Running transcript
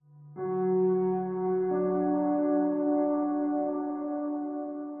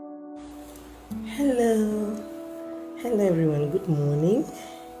Hello everyone, good morning.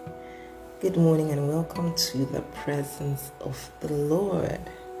 Good morning and welcome to the presence of the Lord.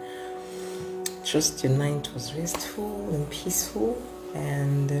 Trust your night was restful and peaceful,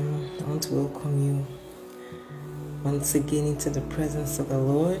 and I want to welcome you once again into the presence of the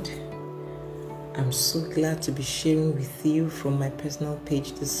Lord. I'm so glad to be sharing with you from my personal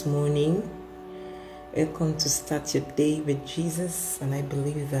page this morning. Welcome to Start Your Day with Jesus, and I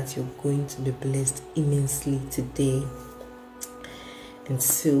believe that you're going to be blessed immensely today. And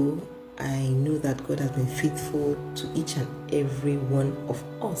so I know that God has been faithful to each and every one of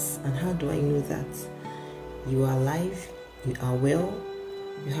us. And how do I know that? You are alive, you are well,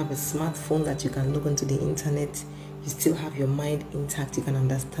 you have a smartphone that you can log onto the internet, you still have your mind intact, you can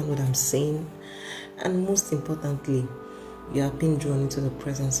understand what I'm saying, and most importantly, you are being drawn into the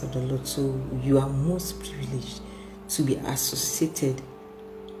presence of the Lord. So you are most privileged to be associated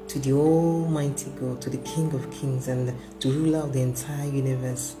to the Almighty God, to the King of Kings and the ruler of the entire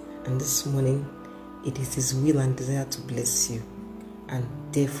universe. And this morning, it is His will and desire to bless you. And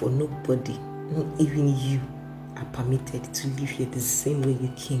therefore, nobody, not even you, are permitted to live here the same way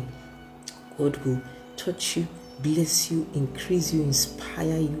you came. God will touch you, bless you, increase you,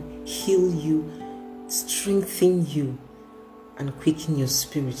 inspire you, heal you, strengthen you, and quicken your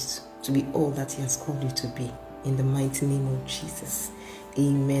spirit to be all that He has called you to be. In the mighty name of Jesus.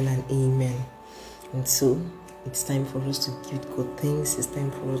 Amen and amen. And so, it's time for us to give God thanks. It's time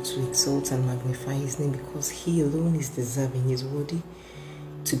for us to exalt and magnify His name, because He alone is deserving, He is worthy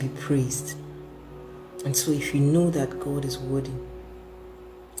to be praised. And so if you know that God is worthy,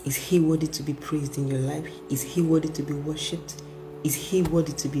 is He worthy to be praised in your life? Is He worthy to be worshipped? Is He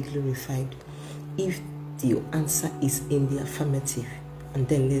worthy to be glorified? If your answer is in the affirmative, and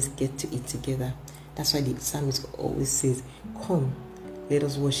then let's get to it together. That's why the psalmist always says, come, let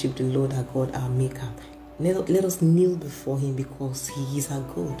us worship the Lord our God, our Maker. Let us kneel before Him, because He is our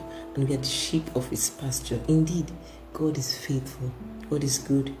God and we are the sheep of His pasture. Indeed, God is faithful, God is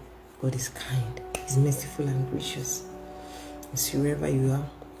good, God is kind, He's merciful and gracious. And so wherever you are,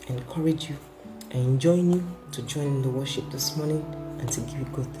 I encourage you and join you to join in the worship this morning and to give you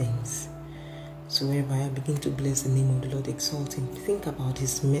good things. So wherever I begin to bless the name of the Lord, exalt Him. Think about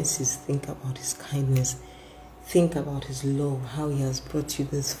His mercies, think about His kindness, think about His love, how He has brought you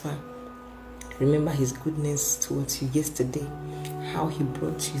this far. Remember His goodness towards you yesterday, how He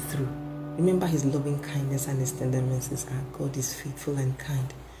brought you through. Remember His loving kindness and His tender mercies. Our God is faithful and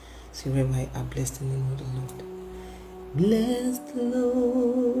kind. So wherever I are, bless the name of the Lord. Bless the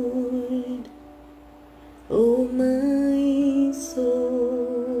Lord, oh my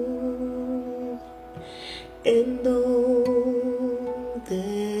soul, and all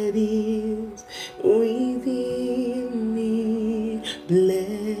that is within me.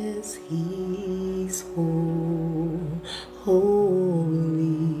 Bless His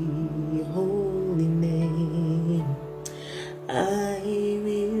holy name. I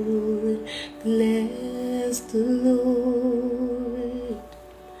will bless the Lord,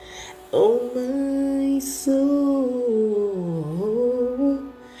 oh my soul,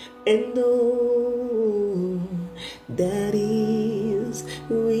 and all that is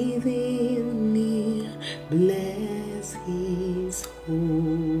within me. Bless His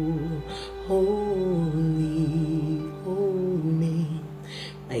holy name.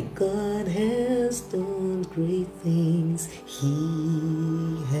 My God has done great things.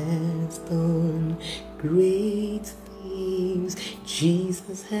 He has done great things.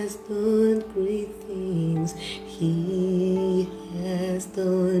 Jesus has done great things. He has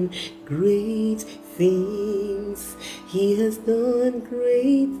done great things. He has done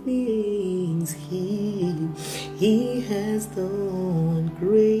great things. He has done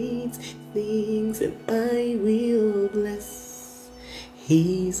great things, and I will bless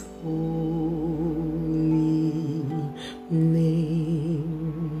His holy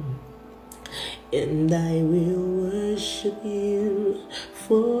name. And I will worship You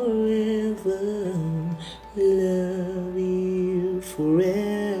forever, love You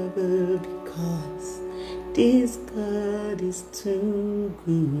forever, because this God is too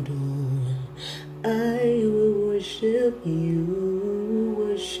good. Oh, I will worship You,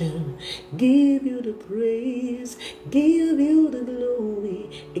 give You the praise, give You the glory,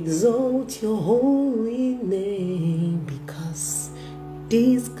 exalt Your holy name, because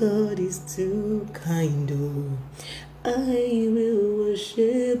this God is too kind. Oh, I will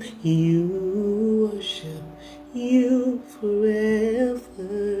worship You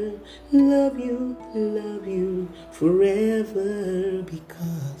forever, love You forever,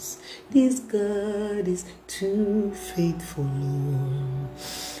 because this God is too faithful, Lord.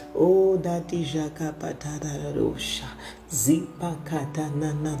 Oh, Daddy Jaka Patada Rosha. Zipa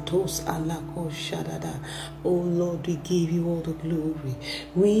Katananatos Alako Shadada. Oh Lord, we give you all the glory.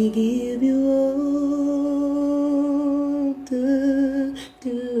 We give you all the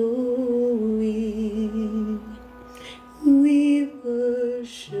glory. We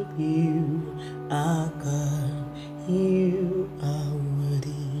worship you, our God. You are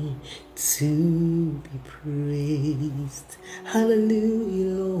worthy to be praised.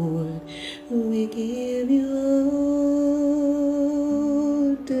 Hallelujah, Lord. We give you all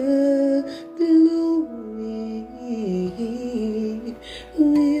the glory.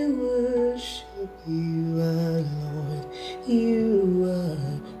 We worship you, our Lord. You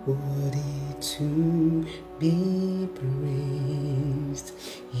are worthy to be praised.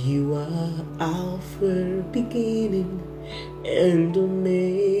 You are Alpha, beginning and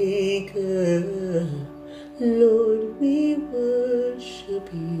Omega. Lord, we worship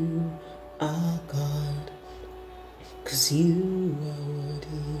you, our God, 'cause you are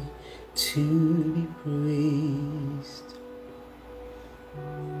worthy to be praised.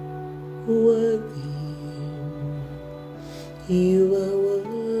 Worthy, you are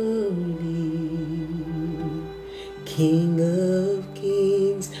worthy, King of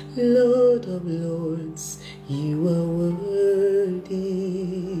kings, Lord of lords, you are worthy.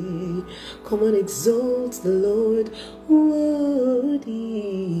 Come on, exalt the Lord, worthy.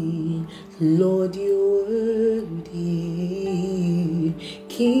 Lord, you're worthy.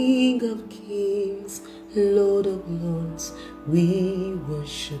 King of kings, Lord of lords, we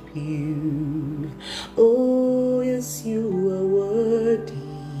worship you. Oh, yes, you are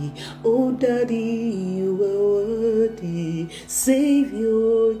worthy. Oh, Daddy, you are worthy.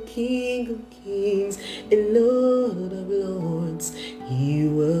 Savior, King of kings and Lord of lords,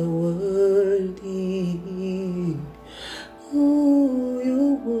 you are worthy. Oh,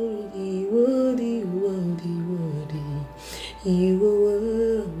 you're worthy, worthy, worthy, worthy. You are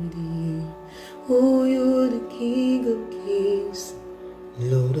worthy. Oh, you're the King of kings,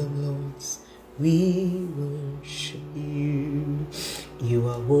 Lord of lords, we worship you. You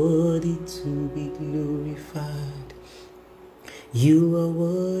are worthy to be glorified. You are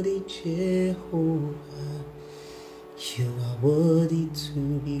worthy, Jehovah. You are worthy to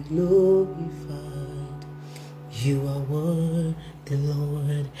be glorified. You are worthy,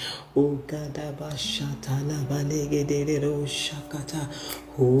 Lord. O Gadabashatala Balegedero Shakata.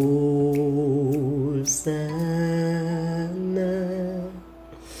 Hosanna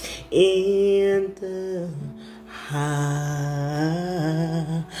in the highest.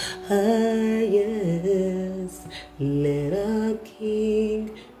 Let our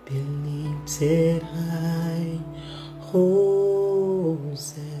King be lifted high. Hosanna.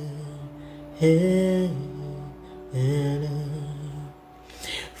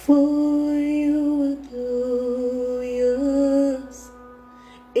 For you are glorious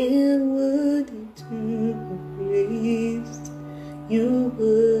and worthy to be praised. You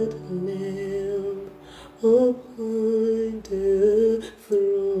were the Lamb upon the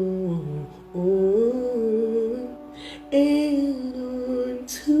throne, and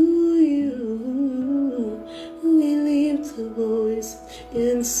unto you we lift a voice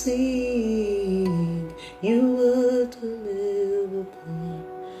and sing. You are the Lamb upon.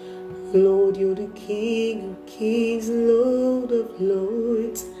 Lord, you're the King of kings, Lord of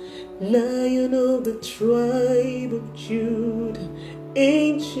lords, Lion of the tribe of Judah,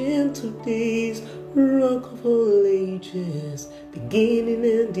 Ancient of days, Rock of all ages, beginning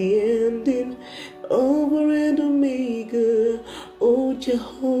and the ending, Alpha and Omega. Oh,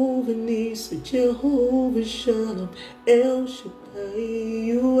 Jehovah Nissi, Jehovah Shalom, El Shaddai,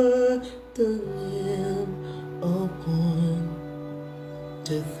 you are the Lamb upon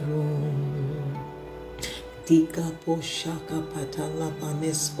the throne. Tika poshaka patala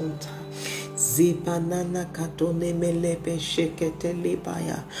banes unta. Zibanana katone melepe shekete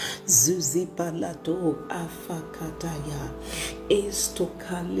libaya. Zuzipalato afakataya. Esto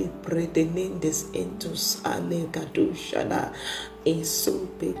kali predenendes entus ale gadushana. Eso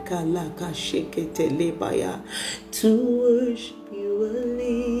pekalaka shekete libaya. To worship you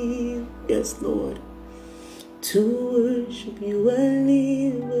alone. Yes, Lord. To worship you, I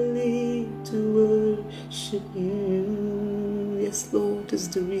live to worship you. Yes, Lord, this is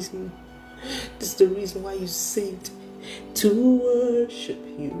the reason. This is the reason why you saved me. To worship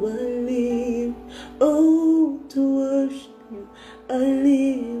you, I live. Oh, to worship you, I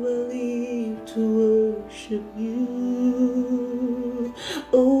live to worship you.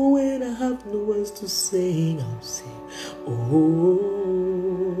 Oh, when I have no words to sing, I'll sing. Oh,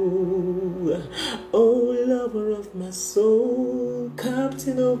 lover of my soul, come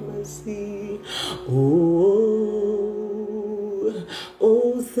captain of my sea. Oh,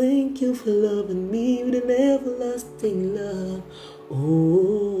 oh, thank you for loving me with an everlasting love.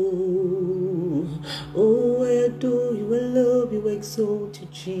 Oh, oh, I adore you, I love you, I exalt you,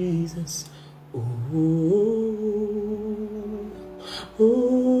 Jesus. Oh,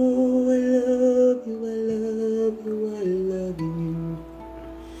 oh, I love you, I love you, I love you.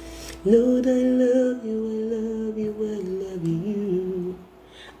 Lord, I love you, I love you, I love you.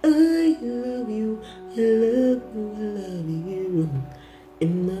 I love you, I love you, I love you.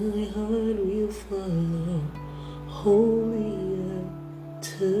 In my heart will follow holy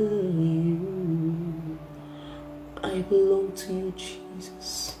to you. I belong to you,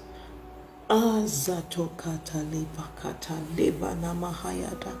 Jesus. Azatokata lebakata lebana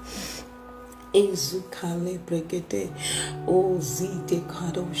mahayada. Ezukale bregede, o zide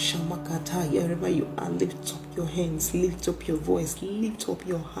kado shamakata. Wherever you are, lift up your hands, lift up your voice, lift up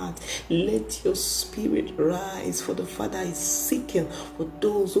your heart. Let your spirit rise, for the Father is seeking for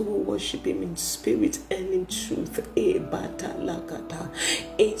those who will worship Him in spirit and in truth. E bata lakata,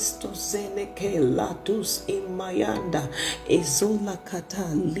 esto zeneke latus imayanda, ezola kata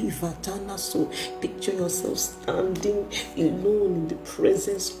livatana. So picture yourself standing alone in the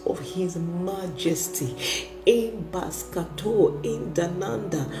presence of His majesty. In Baskato, in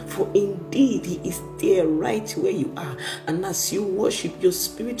Dananda, for indeed He is there right where you are. And as you worship, your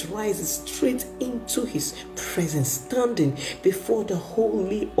spirit rises straight into His presence, standing before the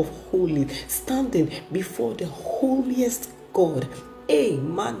Holy of Holies, standing before the holiest God. E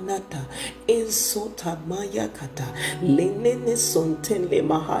manata insota mayakata lenene sontenle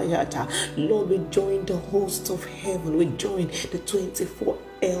mahayata. Lord, we join the host of heaven, we join the 24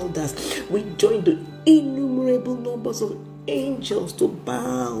 elders, we join the innumerable numbers of angels to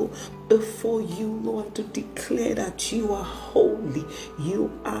bow before you, Lord, to declare that you are holy,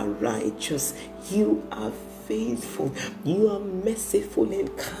 you are righteous, you are faithful, you are merciful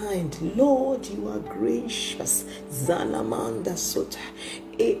and kind. Lord, you are gracious. Zanamanda Sota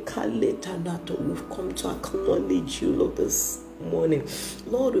Ekaleta Nato. We've come to acknowledge you, Lord, this morning.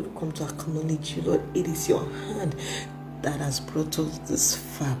 Lord, we've come to acknowledge you, Lord. It is your hand that has brought us this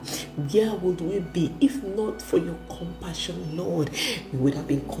far. Where would we be if not for your compassion, Lord? We would have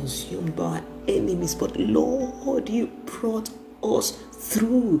been consumed by our enemies. But Lord, you brought us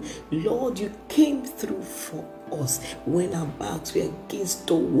through. Lord, you came through for us when our backs were against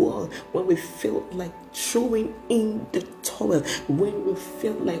the wall, when we felt like throwing in the towel, when we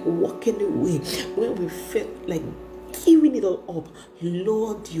felt like walking away, when we felt like giving it all up.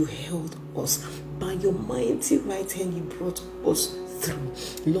 Lord, you held us by your mighty right hand. You brought us through.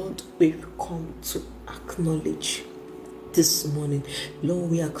 Lord, we've come to acknowledge this morning. Lord,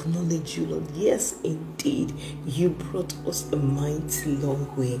 we acknowledge you, Lord. Yes, indeed, you brought us a mighty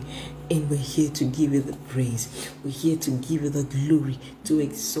long way, and we're here to give you the praise. We're here to give you the glory, to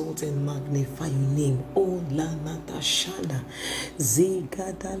exalt and magnify your name. Oh, la natashana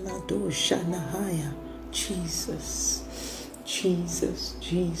zigadalado shanahaya. Jesus, Jesus,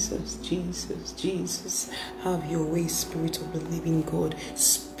 Jesus, Jesus, Jesus. Have your way, Spirit of the living God,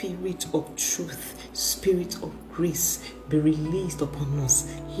 Spirit of truth, Spirit of grace, be released upon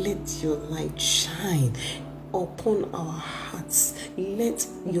us. Let your light shine upon our hearts. Let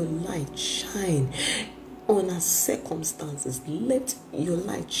your light shine on our circumstances. Let your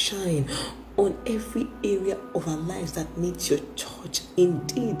light shine on every area of our lives that needs your touch.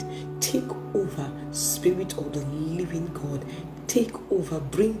 Indeed, take over, Spirit of the living God. Take over,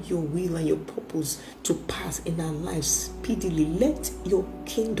 bring your will and your purpose to pass in our lives speedily. Let your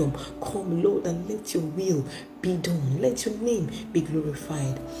kingdom come, Lord, and let your will be done. Let your name be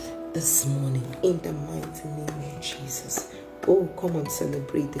glorified this morning in the mighty name of Jesus. Oh, come and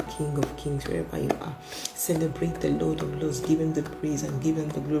celebrate the King of Kings wherever you are. Celebrate the Lord of Lords. Give him the praise and give him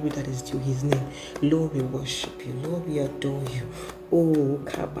the glory that is due his name. Lord, we worship you. Lord, we adore you. Oh,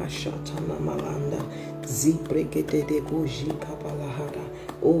 Kabashatana Malanda, Zibregede Boji Kabalahada.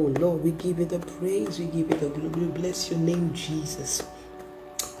 Oh, Lord, we give you the praise. We give you the glory. We bless your name, Jesus.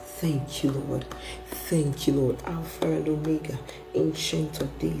 Thank you, Lord. Thank you, Lord. Alpha and Omega, Ancient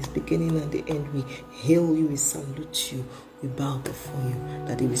of Days, beginning and the end. We hail you, we salute you, we bow before you.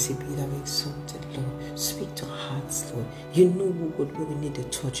 That it will say, be thou exalted, Lord. Speak to our hearts, Lord. You know, Lord, where we need a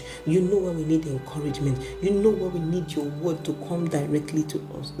touch. You know where we need encouragement. You know where we need your word to come directly to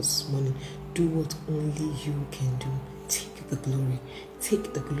us this morning. Do what only you can do. Take the glory.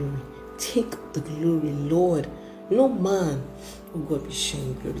 Take the glory. Take the glory, Lord. No man, oh God, be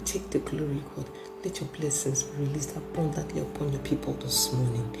sharing glory. Take the glory, God. Let your blessings be released abundantly upon your people this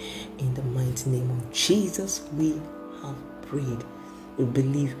morning. In the mighty name of Jesus, we have prayed. we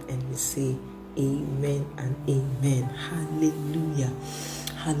believe and we say amen and amen. Hallelujah.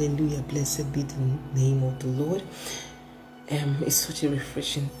 Hallelujah. Blessed be the name of the Lord. It's such a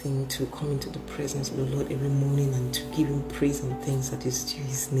refreshing thing to come into the presence of the Lord every morning and to give him praise and thanks that is due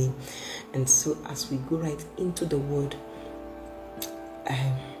his name. And so as we go right into the word,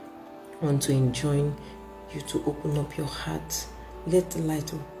 I want to enjoin you to open up your heart. Let the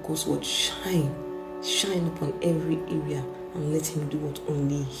light of God's word shine upon every area, and let him do what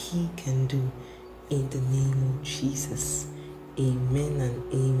only he can do, in the name of Jesus. Amen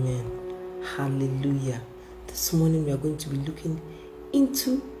and amen. Hallelujah. This morning we are going to be looking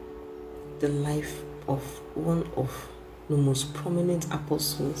into the life of one of the most prominent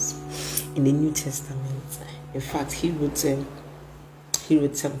apostles in the New Testament. In fact, he wrote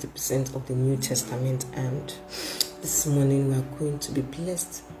 70% of the New Testament, and this morning we are going to be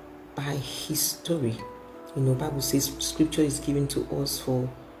blessed by his story. Bible says scripture is given to us for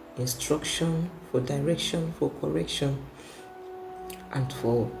instruction, for direction, for correction, and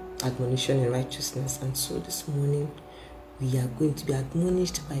for admonition in righteousness. And so this morning we are going to be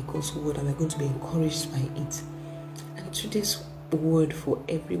admonished by God's word, and we are going to be encouraged by it. And today's word for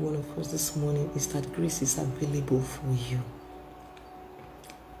every one of us this morning is that grace is available for you.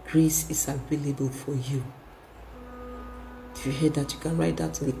 Grace is available for you. If you heard that, you can write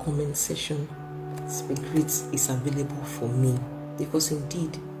that in the comment section. Grace is available for me, because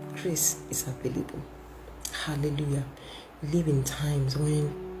indeed grace is available. Hallelujah. We live in times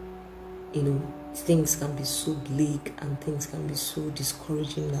when things can be so bleak and things can be so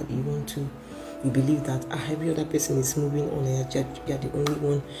discouraging that you believe that every other person is moving on and you're the only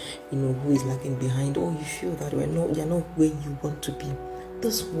one, who is lagging behind, or you feel that you're not where you want to be.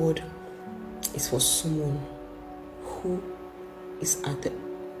 This word is for someone who is at the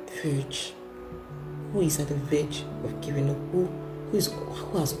verge, of giving up, who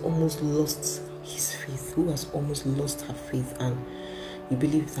has almost lost his faith, who has almost lost her faith, and you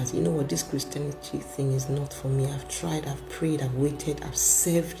believe that, this Christianity thing is not for me. I've tried, I've prayed, I've waited, I've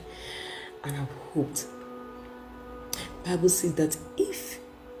served, and I've hoped. Bible says that if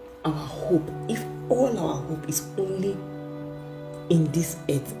all our hope is only in this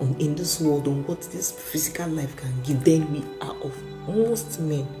earth, in this world, on what this physical life can give, then we are of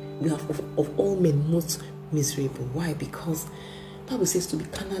all men most miserable. Why? Because Bible says to be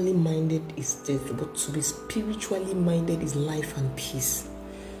carnally minded is death, but to be spiritually minded is life and peace.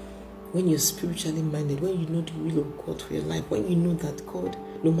 When you're spiritually minded, when you know the will of God for your life, when you know that God,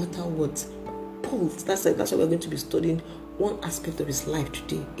 no matter what, Paul, that's why we're going to be studying one aspect of his life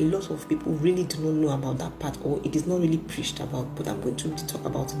today. A lot of people really do not know about that part, or it is not really preached about, but I'm going to talk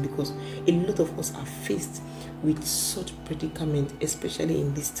about it because a lot of us are faced with such predicament, especially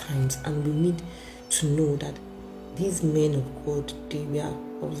in these times, and we need to know that these men of God, they were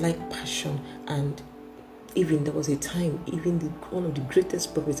of like passion. And even there was a time, even one of the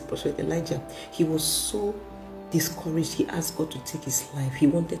greatest prophets, Prophet Elijah, he was so discouraged, he asked God to take his life. He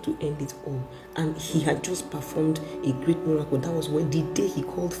wanted to end it all, and he had just performed a great miracle. That was when the day he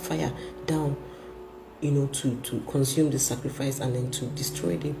called fire down, to consume the sacrifice and then to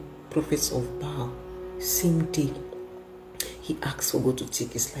destroy the prophets of Baal. Same day, he asked for God to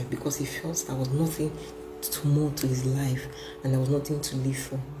take his life because he felt there was nothing more to his life and there was nothing to live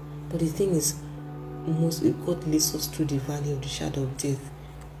for. But the thing is, God leads us through the valley of the shadow of death,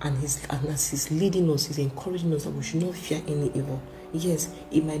 and as he's leading us, he's encouraging us that we should not fear any evil. Yes,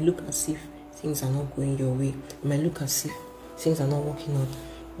 it might look as if things are not going your way, it might look as if things are not working out,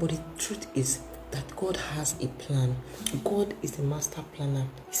 but the truth is that God has a plan. God is the master planner.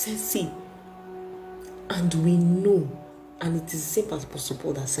 He says, see, and we know, and it is the same as Apostle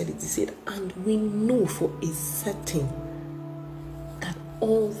Paul that said it. He said, and we know for a certain that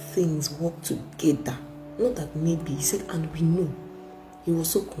all things work together. Not that maybe. He said, and we know. He was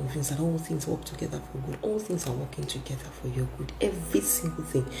so convinced that all things work together for good. All things are working together for your good. Every single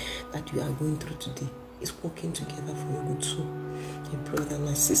thing that you are going through today is working together for your good. So, my brother,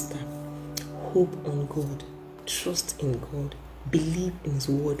 my sister, hope on God. Trust in God. Believe in his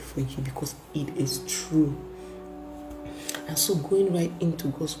word for you, because it is true. And so, going right into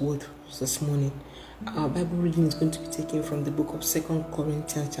God's word this morning, our Bible reading is going to be taken from the book of 2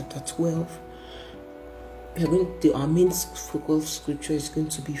 Corinthians chapter 12. Our main focal scripture is going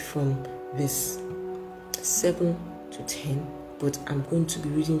to be from verse 7 to 10, but I'm going to be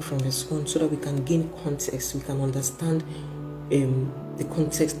reading from verse 1 so that we can gain context, we can understand the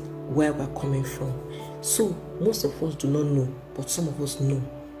context where we're coming from. So, most of us do not know, but some of us know.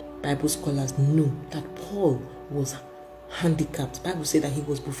 Bible scholars know that Paul was handicapped. Bible said that he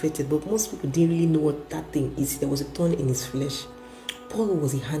was buffeted, but most people didn't really know what that thing is. There was a thorn in his flesh. Paul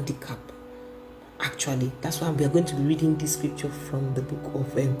was a handicap. Actually, that's why we are going to be reading this scripture from the book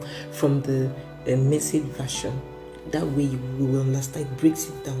of from the Message version. That way you will understand. It breaks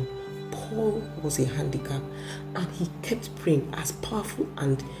it down. Paul was a handicap, and he kept praying as powerful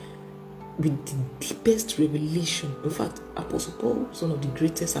and with the deepest revelation. In fact, Apostle Paul was one of the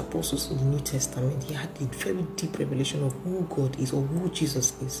greatest apostles in the New Testament. He had a very deep revelation of who God is or who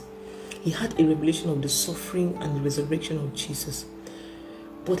Jesus is. He had a revelation of the suffering and the resurrection of Jesus.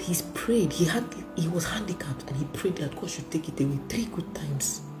 But he prayed, he was handicapped, and he prayed that God should take it away 3 good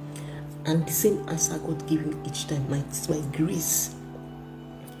times. And the same answer God gave him each time: my grace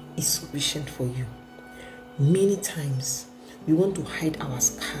is sufficient for you. Many times we want to hide our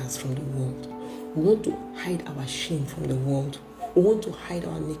scars from the world. We want to hide our shame from the world. We want to hide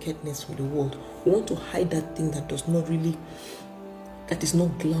our nakedness from the world. We want to hide that thing that is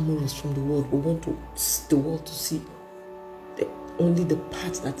not glamorous from the world. We want the world to see only the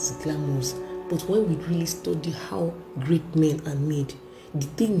part that is glamorous. But when we really study how great men are made, the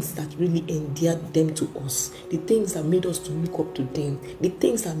things that really endeared them to us, the things that made us to look up to them, the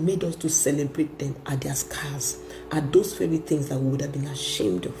things that made us to celebrate them are their scars, are those very things that we would have been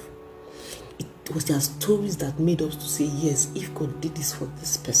ashamed of. It was their stories that made us to say, yes, if God did this for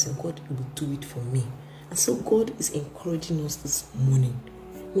this person, God will do it for me. And so God is encouraging us this morning,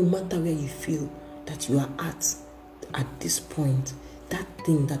 no matter where you feel that you are at this point, that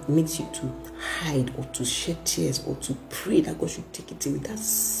thing that makes you to hide or to shed tears or to pray that God should take it away, that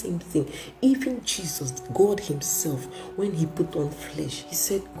same thing. Even Jesus, God himself, when he put on flesh, he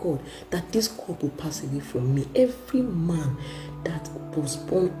said, God, that this cup will pass away from me. Every man that was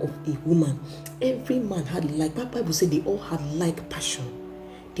born of a woman, every man had like, the Bible said they all had like passion.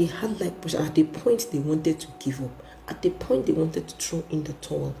 They had like passion. At the point they wanted to give up, at the point they wanted to throw in the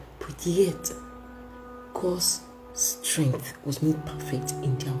towel, but yet God's strength was made perfect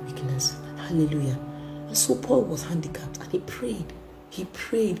in their weakness. Hallelujah. And so Paul was handicapped, and he prayed. He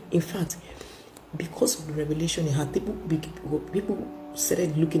prayed. In fact, because of the revelation he had, people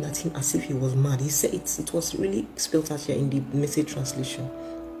started looking at him as if he was mad. He said it was really spelled out here in the Message translation.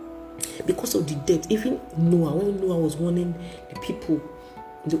 Because of the depth, even Noah, when Noah was warning the people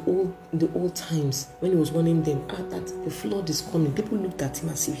in the old times, when he was warning them that the flood is coming, people looked at him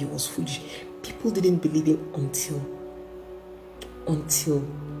as if he was foolish. People didn't believe him until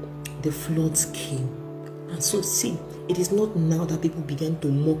the floods came. And so see, it is not now that people began to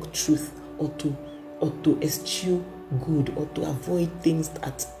mock truth or to eschew good or to avoid things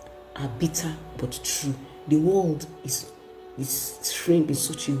that are bitter but true. The world is framed in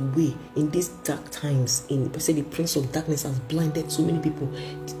such a way in these dark times. The prince of darkness has blinded so many people.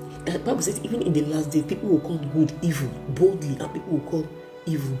 The Bible says even in the last day, people will call good evil boldly, and people will call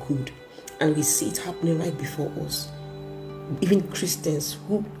evil good. And we see it happening right before us. Even Christians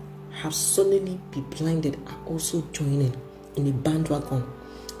who have suddenly been blinded are also joining in a bandwagon.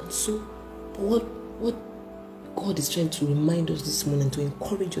 And so what God is trying to remind us this morning, to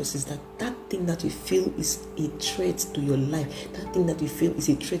encourage us, is that thing that you feel is a threat to your life, that thing that you feel is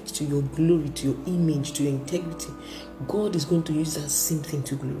a threat to your glory, to your image, to your integrity, God is going to use that same thing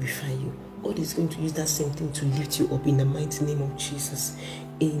to glorify you. God is going to use that same thing to lift you up in the mighty name of Jesus.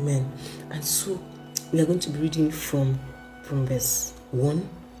 Amen. And so we are going to be reading from verse 1,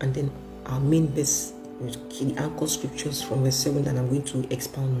 and then our main verse, the anchor scriptures from verse 7, and I'm going to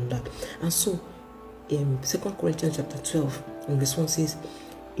expound on that. And so 2 Corinthians chapter 12 and verse 1 says,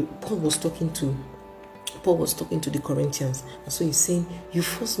 Paul was talking to the Corinthians, and so he's saying, you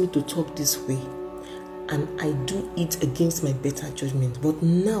force me to talk this way, and I do it against my better judgment. But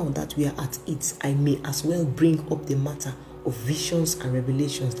now that we are at it, I may as well bring up the matter of visions and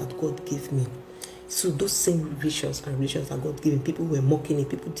revelations that God gave me. So those same visions and revelations that God gave me, people were mocking it,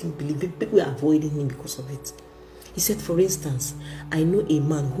 people didn't believe it, people were avoiding him because of it. He said, for instance, I know a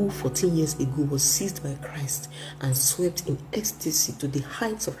man who 14 years ago was seized by Christ and swept in ecstasy to the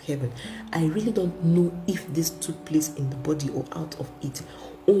heights of heaven. I really don't know if this took place in the body or out of it.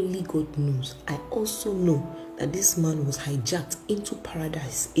 Only God knows. I also know that this man was hijacked into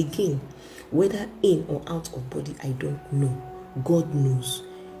paradise again. Whether in or out of body, I don't know. God knows.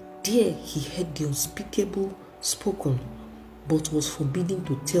 There he heard the unspeakable spoken, but was forbidden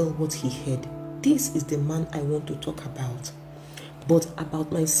to tell what he heard. This is the man I want to talk about. But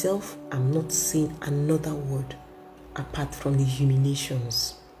about myself, I'm not saying another word apart from the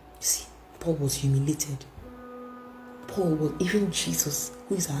humiliations. See, Paul was humiliated. Even Jesus,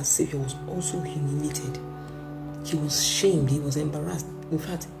 who is our Savior, was also humiliated. He was shamed, he was embarrassed. In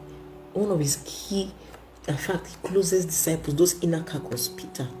fact, one of his closest disciples, those inner carcass,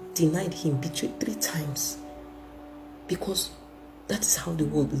 Peter, denied him, betrayed 3 times. Because That is how the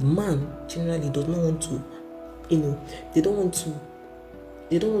world is. Man generally does not want to, they don't want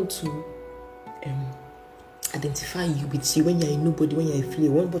to identify you with you when you're a nobody, when you're a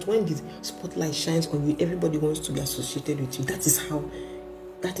failure. But when the spotlight shines on you, everybody wants to be associated with you. That is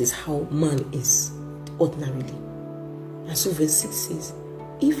how man is ordinarily. And so verse 6 says,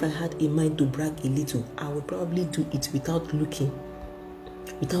 if I had a mind to brag a little, I would probably do it without looking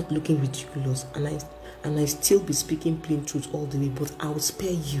ridiculous, and I still be speaking plain truth all the way, but I will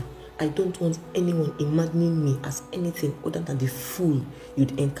spare you. I don't want anyone imagining me as anything other than the fool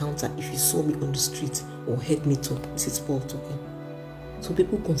you'd encounter if you saw me on the street or heard me talk. This is Paul talking. So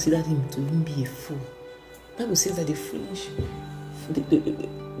people considered him to even be a fool. The Bible says that the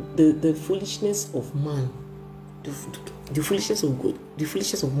foolishness of man, the foolishness of God, the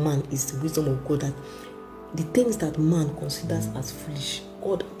foolishness of man is the wisdom of God. That the things that man considers as foolish,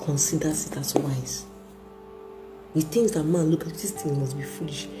 God considers it as wise. The things that man look at, this thing must be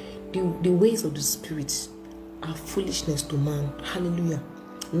foolish. The ways of the Spirit are foolishness to man. Hallelujah.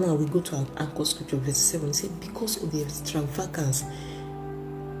 Now we go to our anchor scripture, verse 7. It said, because of the extravagance,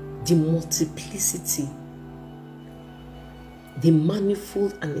 the multiplicity, the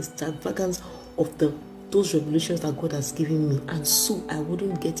manifold and extravagance of those revelations that God has given me, and so I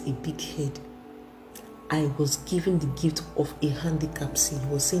wouldn't get a big head, I was given the gift of a handicap. See, he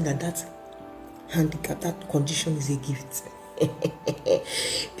was saying that handicap, that condition is a gift.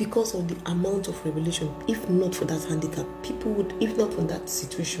 Because of the amount of revelation. If not for that handicap, if not for that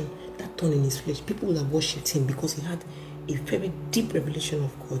situation, that thorn in his flesh, people would have worshipped him, because he had a very deep revelation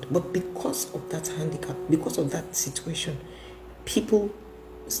of God. But because of that handicap, because of that situation, people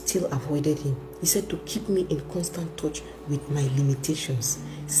still avoided him. He said to keep me in constant touch with my limitations.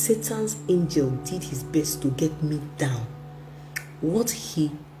 Satan's angel did his best to get me down. What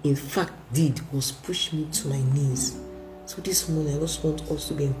he in fact did was push me to my knees. So this morning I just want us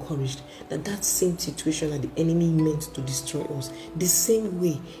to be encouraged that same situation that the enemy meant to destroy us, the same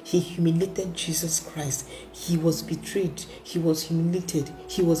way he humiliated Jesus Christ, he was betrayed, he was humiliated,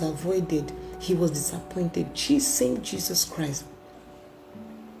 he was avoided, he was disappointed. Same Jesus Christ.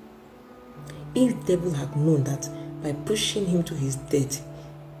 If the devil had known that by pushing him to his death,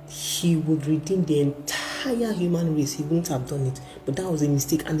 he would redeem the entire human race, he wouldn't have done it. But that was a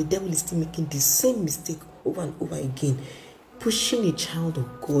mistake, and the devil is still making the same mistake over and over again. Pushing a child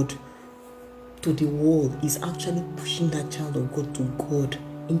of God to the world is actually pushing that child of God to God,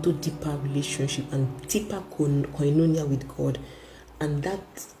 into deeper relationship and deeper koinonia with God. And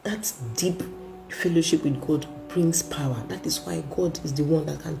that deep fellowship with God brings power. That is why God is the one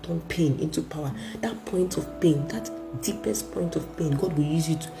that can turn pain into power. That point of pain, that deepest point of pain, God will use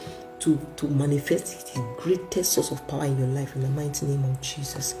it to manifest His greatest source of power in your life, in the mighty name of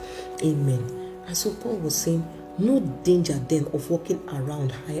Jesus. Amen. And so Paul was saying, no danger then of walking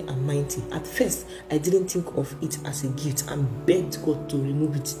around high and mighty. At first, I didn't think of it as a gift and begged God to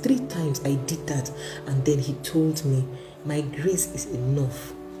remove it. 3 times I did that, and then He told me, my grace is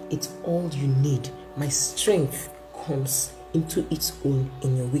enough. It's all you need. My strength comes into its own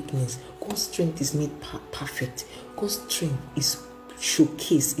in your weakness. God's strength is made perfect. God's strength is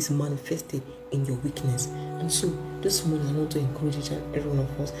showcased, is manifested in your weakness. And so this morning I want to encourage each and every one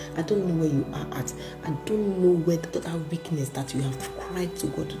of us. I don't know where you are at. I don't know where that weakness that you have cried to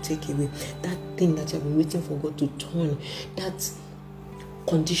God to take away, that thing that you have been waiting for God to turn, that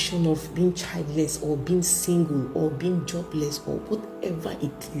condition of being childless or being single or being jobless or whatever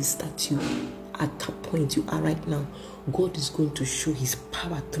it is that you at that point you are right now. God is going to show His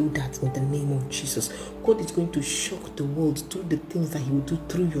power through that in the name of Jesus. God is going to shock the world through the things that He will do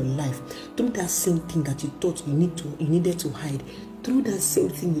through your life, through that same thing that you thought you needed to hide, through that same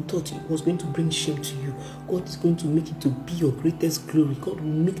thing you thought it was going to bring shame to you. God is going to make it to be your greatest glory. God will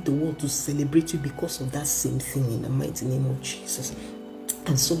make the world to celebrate you because of that same thing in the mighty name of Jesus.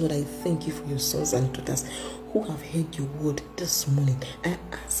 And so, Lord, I thank you for your sons and daughters who have heard your word this morning. I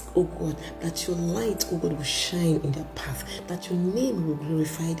ask, oh God, that your light, oh God, will shine in their path, that your name will be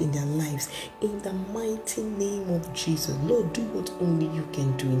glorified in their lives, in the mighty name of Jesus. Lord, do what only you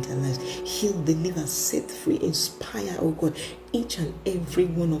can do in their lives. Heal, deliver, set free, inspire, oh God, each and every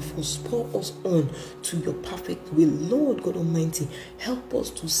one of us. Pour us on to your perfect will. Lord God Almighty, help us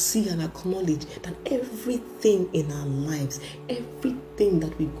to see and acknowledge that everything in our lives, everything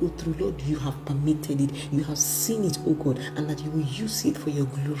that we go through, Lord, you have permitted it. You have seen it, oh God, and that you will use it for your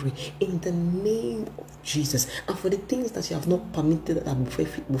glory in the name of Jesus. And for the things that you have not permitted that are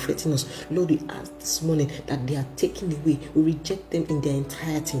buffeting us, Lord, we ask this morning that they are taken away. We reject them in their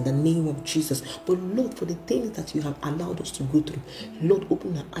entirety in the name of Jesus. But Lord, for the things that you have allowed us to go go through. Lord,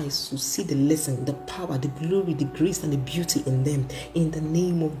 open our eyes to see the lesson, the power, the glory, the grace, and the beauty in them. In the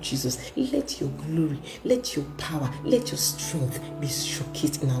name of Jesus, let your glory, let your power, let your strength be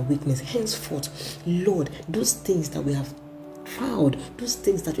showcased in our weakness. Henceforth, Lord, those things that we have proud, those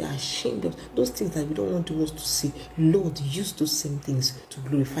things that we are ashamed of, those things that we don't want us to see, Lord, use those same things to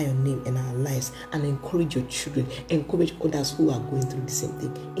glorify your name in our lives and encourage your children, encourage others who are going through the same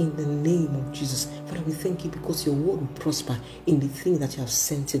thing. In the name of Jesus, Father, we thank you because your word will prosper in the thing that you have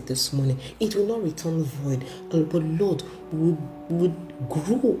sent it this morning. It will not return void, but Lord, we would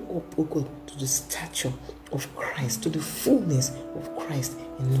grow up, oh God, to the stature of Christ, to the fullness of Christ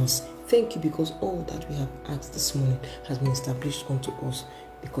in us. Thank you because all that we have asked this morning has been established unto us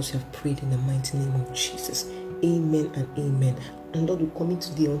because we have prayed in the mighty name of Jesus. Amen and amen. And Lord, we commit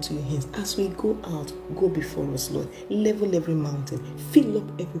today unto your hands. As we go out, go before us, Lord. Level every mountain. Fill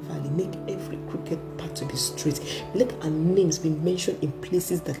up every valley. Make every crooked path to be straight. Let our names be mentioned in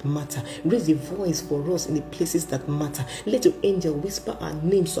places that matter. Raise a voice for us in the places that matter. Let your angel whisper our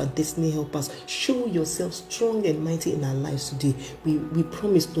names to our destiny helpers. Show yourself strong and mighty in our lives today. We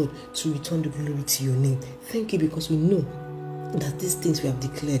promise, Lord, to return the glory to your name. Thank you because we know that these things we have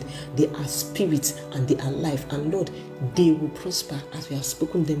declared, they are spirits and they are life, and Lord, they will prosper as we have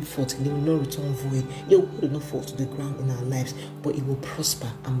spoken them forth. They will not return void. Your word will not fall to the ground in our lives, but it will prosper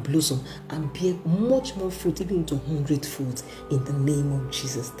and blossom and bear much more fruit, even into 100-fold, in the name of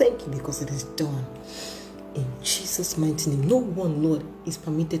Jesus. Thank you because it is done. In Jesus' mighty name, no one, Lord, is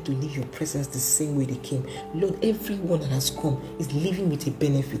permitted to leave your presence the same way they came. Lord, everyone that has come is living with a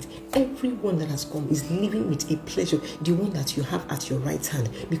benefit. Everyone that has come is living with a pleasure, the one that you have at your right hand.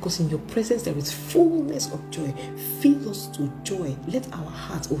 Because in your presence there is fullness of joy. Fill us to joy. Let our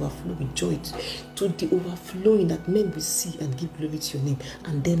hearts overflow with joy to the overflowing that men will see and give glory to your name.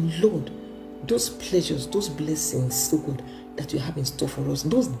 And then, Lord, those pleasures, those blessings, so good, that you have in store for us,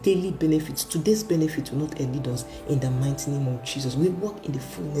 those daily benefits, today's benefit will not elude us in the mighty name of Jesus. We walk in the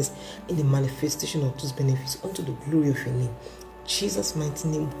fullness, in the manifestation of those benefits unto the glory of your name. Jesus' mighty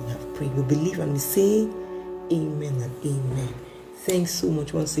name we have prayed. We believe and we say amen and amen. Thanks so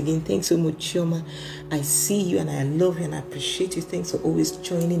much once again. Thanks so much, Chioma. I see you and I love you and I appreciate you. Thanks for always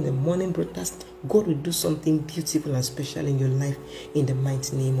joining the morning broadcast. God will do something beautiful and special in your life in the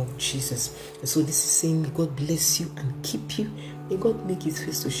mighty name of Jesus. And so this is saying, may God bless you and keep you. May God make his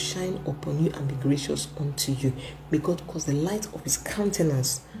face to shine upon you and be gracious unto you. May God cause the light of his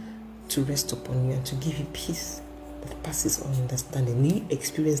countenance to rest upon you and to give you peace that passes all understanding. May you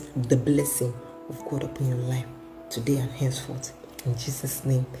experience the blessing of God upon your life today and henceforth. In Jesus'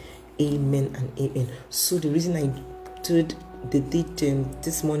 name, amen and amen. So the reason I did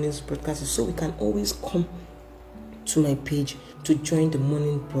this morning's broadcast is so we can always come to my page to join the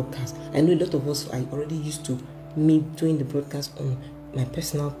morning broadcast. I know a lot of us are already used to me doing the broadcast on my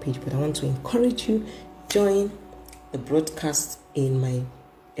personal page, but I want to encourage you, join the broadcast in my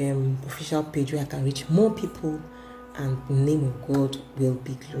official page where I can reach more people and the name of God will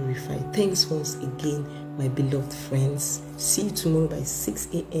be glorified. Thanks once again, my beloved friends. See you tomorrow by 6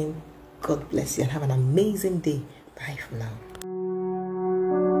 a.m. God bless you and have an amazing day. Bye for now.